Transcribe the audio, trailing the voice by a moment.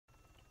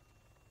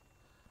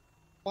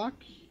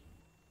Fuck? Is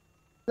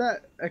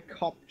that a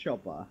cop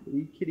chopper? Are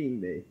you kidding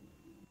me?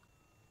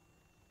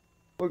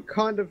 What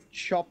kind of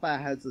chopper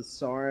has a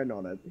siren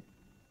on it?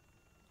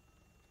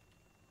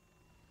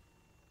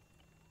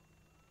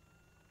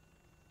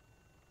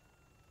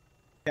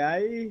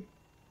 Okay.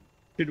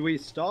 Should we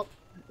stop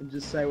and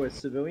just say we're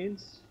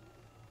civilians?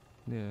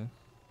 Yeah.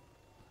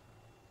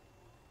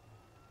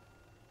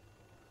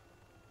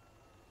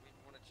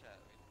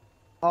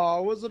 Oh,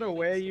 I wasn't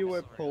aware you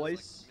were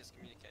police.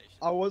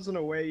 I wasn't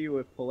aware you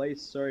were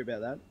police. Sorry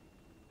about that.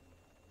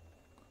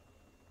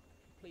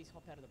 Please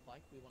hop out of the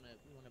bike. We wanna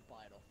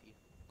buy it off you.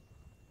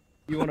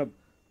 You want to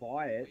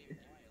buy it? We'll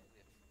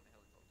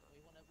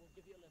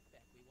give you a lift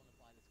back. We wanna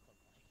buy this quad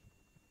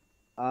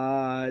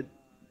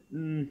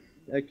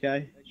bike.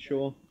 Okay,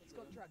 sure. It's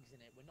got drugs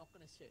in it. We're not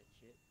gonna search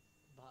it,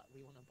 but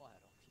we wanna buy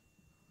it off you.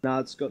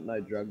 Nah, it's got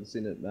no drugs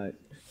in it, mate.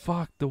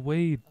 Fuck the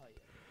weed. Oh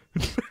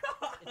yeah.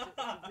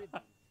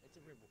 It's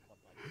a rebel quad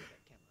bike with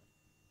that camera.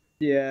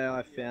 Yeah,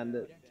 I found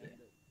it.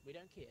 We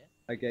don't care.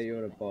 Okay, you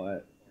want to buy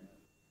it?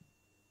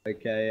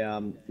 Okay, yeah. Okay. How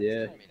much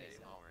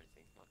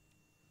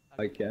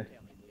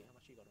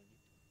you got on you?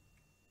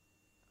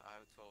 I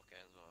have 12k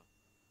as well.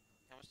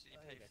 How much did you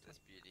pay for this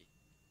beauty?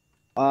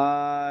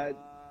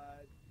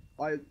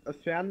 I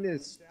found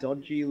this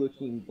dodgy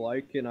looking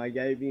bloke and I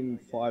gave him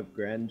 5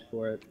 grand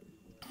for it.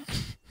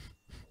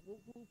 We'll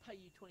pay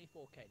you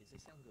 24k. Does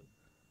this sound good?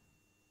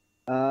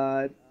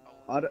 I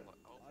don't. I'll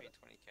pay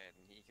 20k and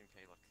he can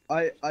pay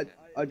like.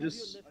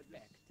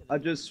 I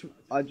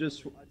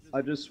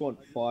just want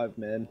 5,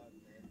 man.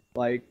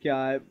 Like,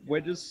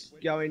 we're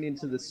just going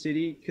into the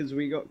city because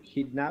we got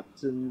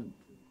kidnapped and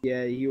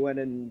yeah, he went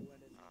and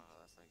Oh,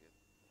 that's not good.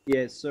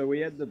 yeah, so we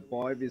had to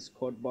buy this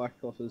quad bike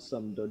off of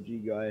some dodgy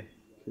guy.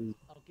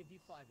 I'll give you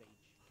 5 each.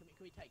 Can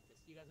we take this?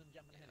 You guys wanna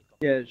jump in a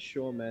helicopter? Yeah,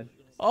 sure, man.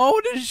 I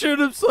want to shoot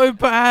him so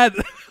bad.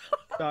 Don't,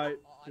 I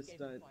just gave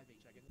you don't. 5 each.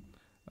 I give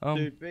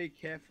you... Dude, be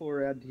careful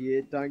around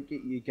here. Don't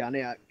get your gun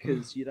out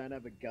because you don't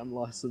have a gun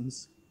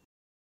license.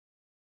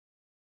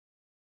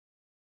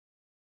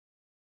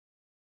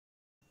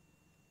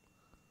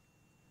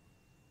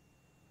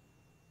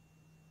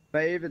 If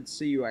they even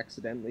see you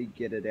accidentally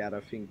get it out, I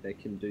think they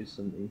can do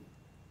something.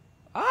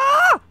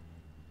 Ah!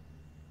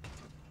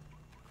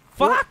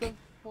 What Fuck! the fuck,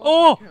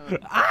 Oh! cunt?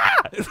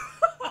 Ah!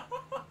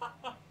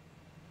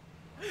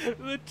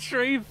 The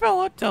tree fell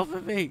on top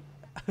of me.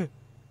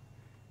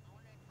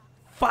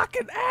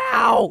 Fucking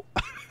ow!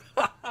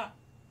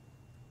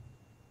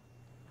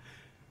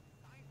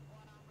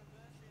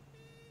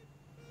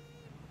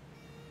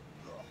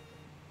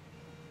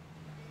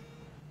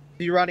 Is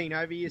he running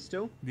over you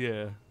still?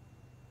 Yeah.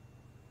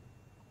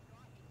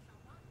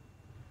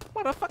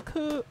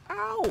 Motherfucker! Ow! I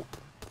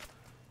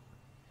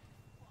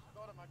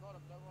got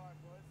him, don't worry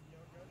boys,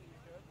 you're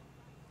good,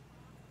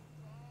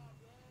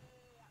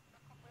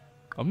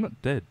 I'm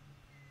not dead.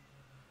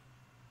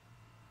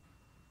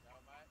 Yo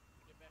mate,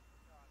 get back in the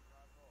car and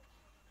drive off.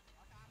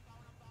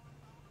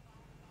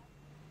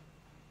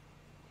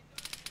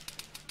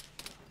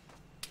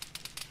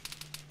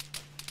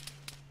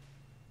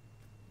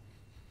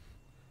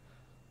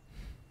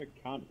 I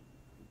can't.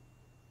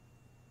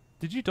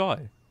 Did you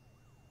die?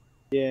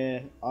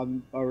 Yeah,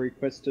 I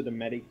requested a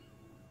medic.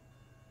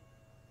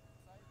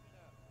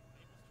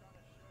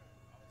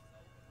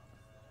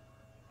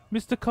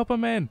 Mr.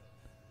 Copperman!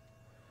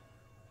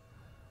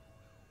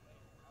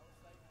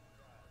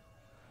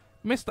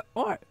 Mr.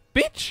 What?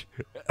 Bitch!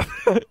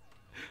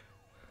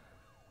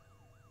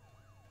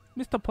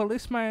 Mr.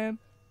 Policeman!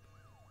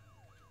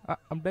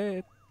 I'm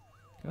dead.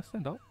 Can I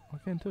stand up? I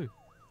can too.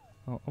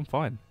 Oh, I'm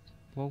fine.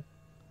 Well.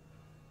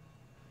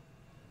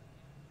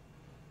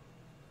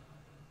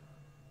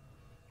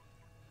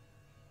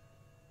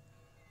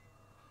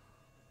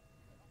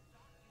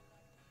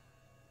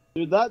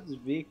 Dude, that's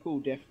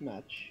vehicle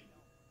deathmatch.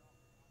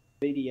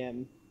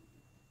 BDM.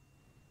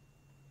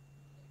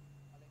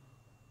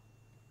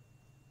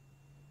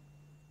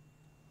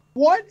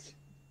 What?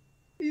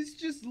 He's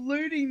just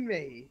looting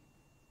me.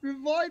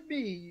 Revive me,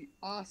 you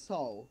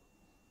asshole.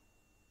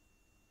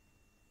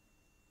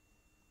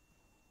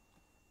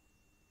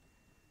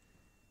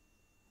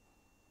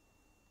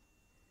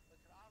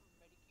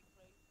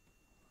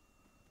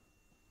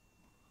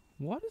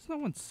 Why does no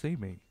one see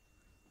me?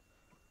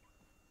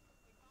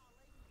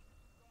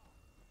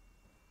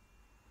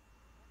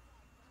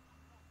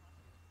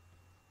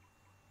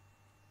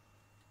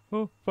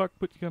 Oh, fuck,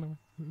 put your gun away.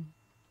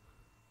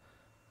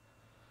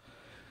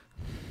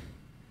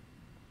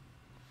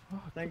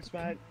 Fuck, Thanks,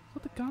 mate.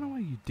 Put the gun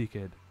away, you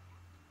dickhead.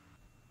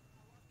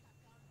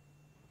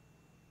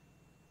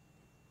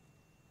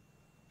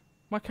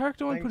 My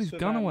character won't put Thanks his for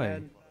gun that, away.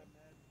 man.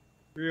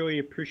 Really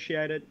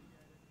appreciate it.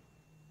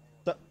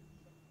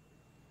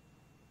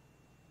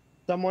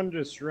 Someone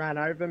just ran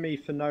over me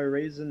for no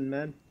reason,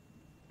 man.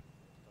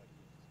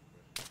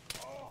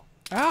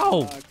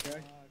 Ow!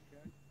 Okay.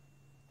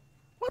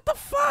 What the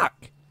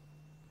fuck?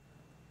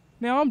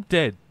 Now I'm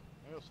dead.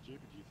 How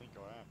stupid do you think I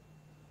am?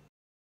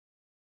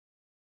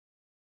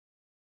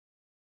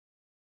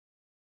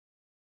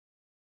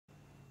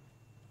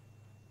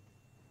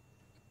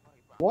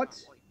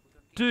 What?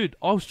 Dude,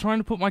 I was trying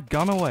to put my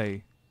gun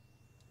away.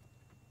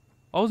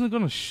 I wasn't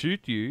gonna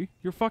shoot you.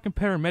 You're a fucking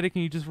paramedic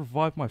and you just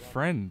revived my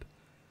friend.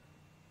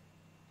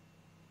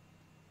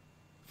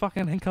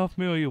 Fucking handcuff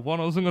me all you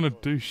want, I wasn't gonna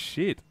do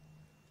shit.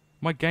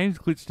 My game's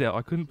glitched out,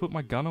 I couldn't put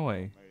my gun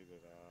away.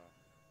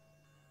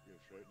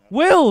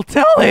 Will,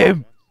 tell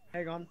him!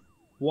 Hang on.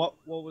 What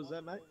was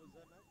that, mate?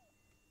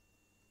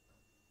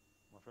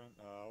 My friend,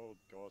 old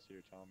guys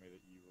here telling me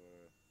that you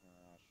were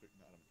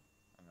shooting at him.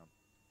 Hang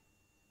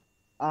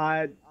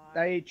on.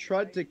 They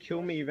tried to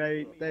kill me.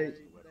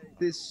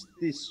 This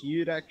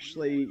you'd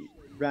actually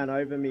ran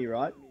over me,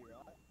 right?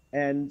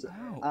 And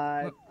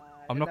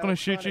I'm not gonna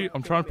shoot you,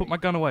 I'm trying to put my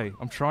gun away.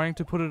 I'm trying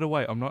to put it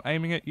away. I'm not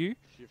aiming at you.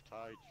 Shift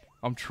H.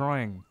 I'm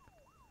trying.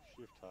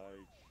 Shift H.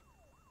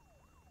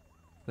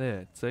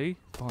 There, see?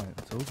 Fine,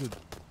 it's all good.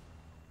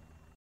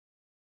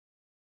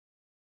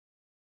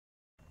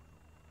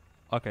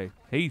 Okay,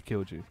 he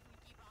killed you.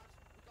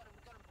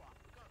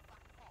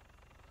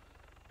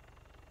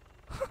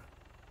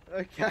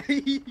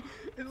 Okay.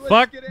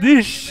 Fuck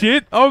this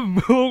shit! I'm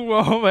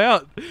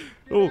out!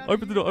 Oh,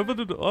 open the door, open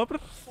the door, open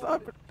it!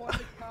 Find the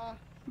car.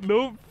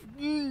 No!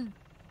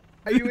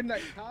 Are you in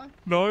that car?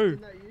 No!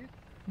 Isn't that you?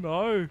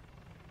 No!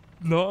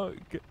 No!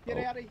 Get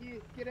out of here!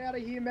 Get out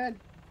of here, man!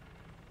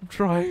 I'm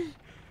trying.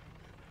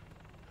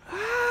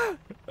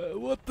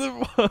 What the?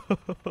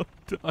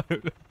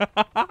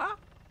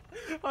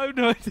 I have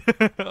no idea.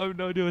 I have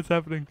no idea what's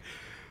happening.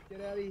 Get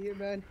out of here,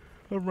 man!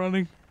 I'm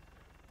running.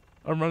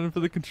 I'm running for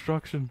the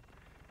construction.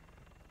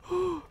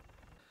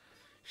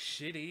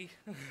 Shitty.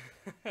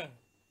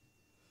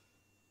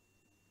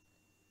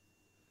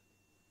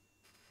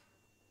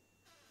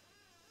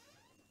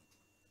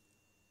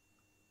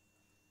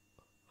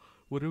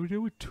 What do we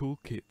do with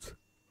toolkits?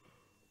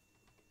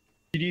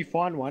 Did you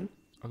find one?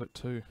 I got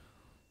 2.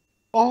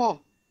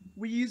 Oh,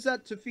 we use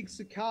that to fix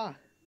the car.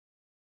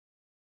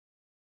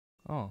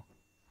 Oh.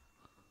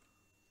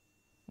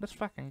 Let's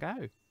fucking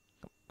go.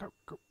 Go,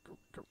 go, go,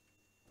 go.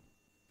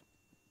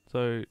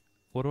 So,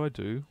 what do I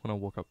do when I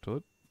walk up to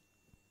it?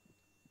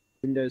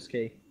 Windows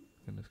key.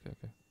 Goodness,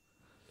 okay.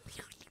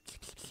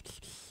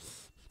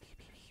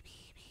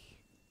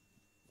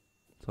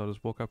 So I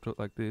just walk up to it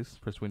like this,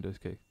 press Windows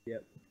key.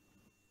 Yep.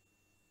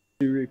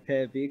 To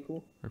repair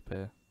vehicle.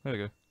 Repair. There we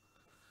go.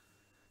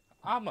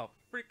 I'm a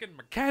freaking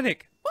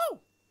mechanic! Woo!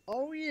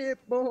 Oh yeah,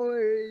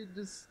 boy!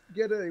 Just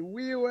get a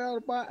wheel out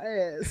of my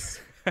ass.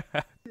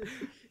 I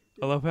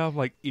love how I'm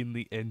like in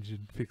the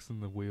engine fixing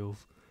the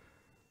wheels.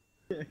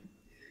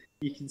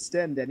 You can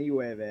stand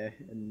anywhere there,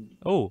 and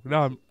Oh,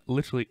 no, I'm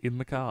literally in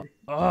the car.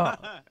 Oh,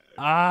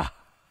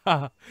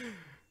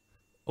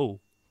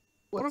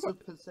 what's the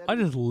percentage? I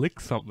just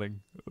licked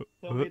something.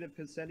 Tell me the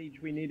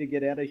percentage we need to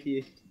get out of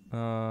here.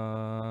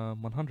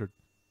 100.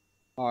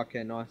 Oh,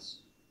 okay, nice.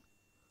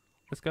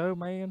 Let's go,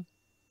 man.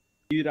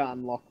 You to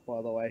unlock,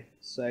 by the way.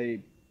 Say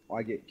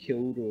I get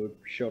killed or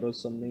shot or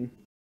something.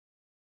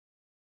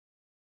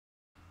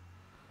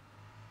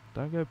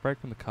 Don't go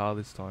breaking the car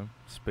this time,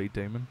 speed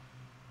demon.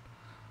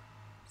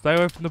 Stay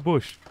away from the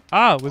bush.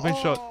 Ah, we've been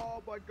shot.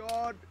 Oh my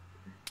god!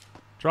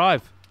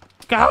 Drive.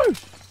 Go!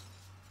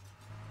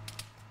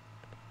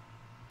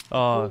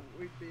 Oh, Oh,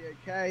 we'd be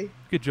okay.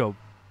 good job.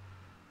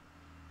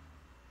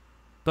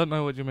 Don't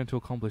know what you meant to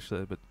accomplish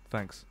there, but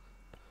thanks.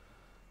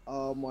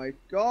 Oh my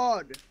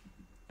god!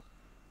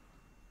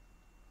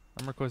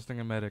 I'm requesting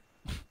a medic.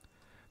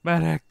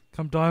 Medic,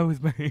 come die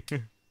with me.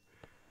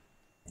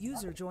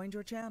 User joined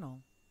your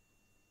channel.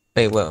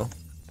 Hey, Will.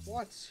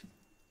 What?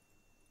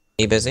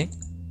 You busy?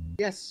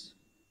 Yes.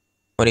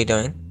 What are you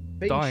doing?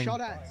 Being Dying. shot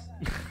at.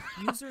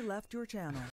 User left your channel.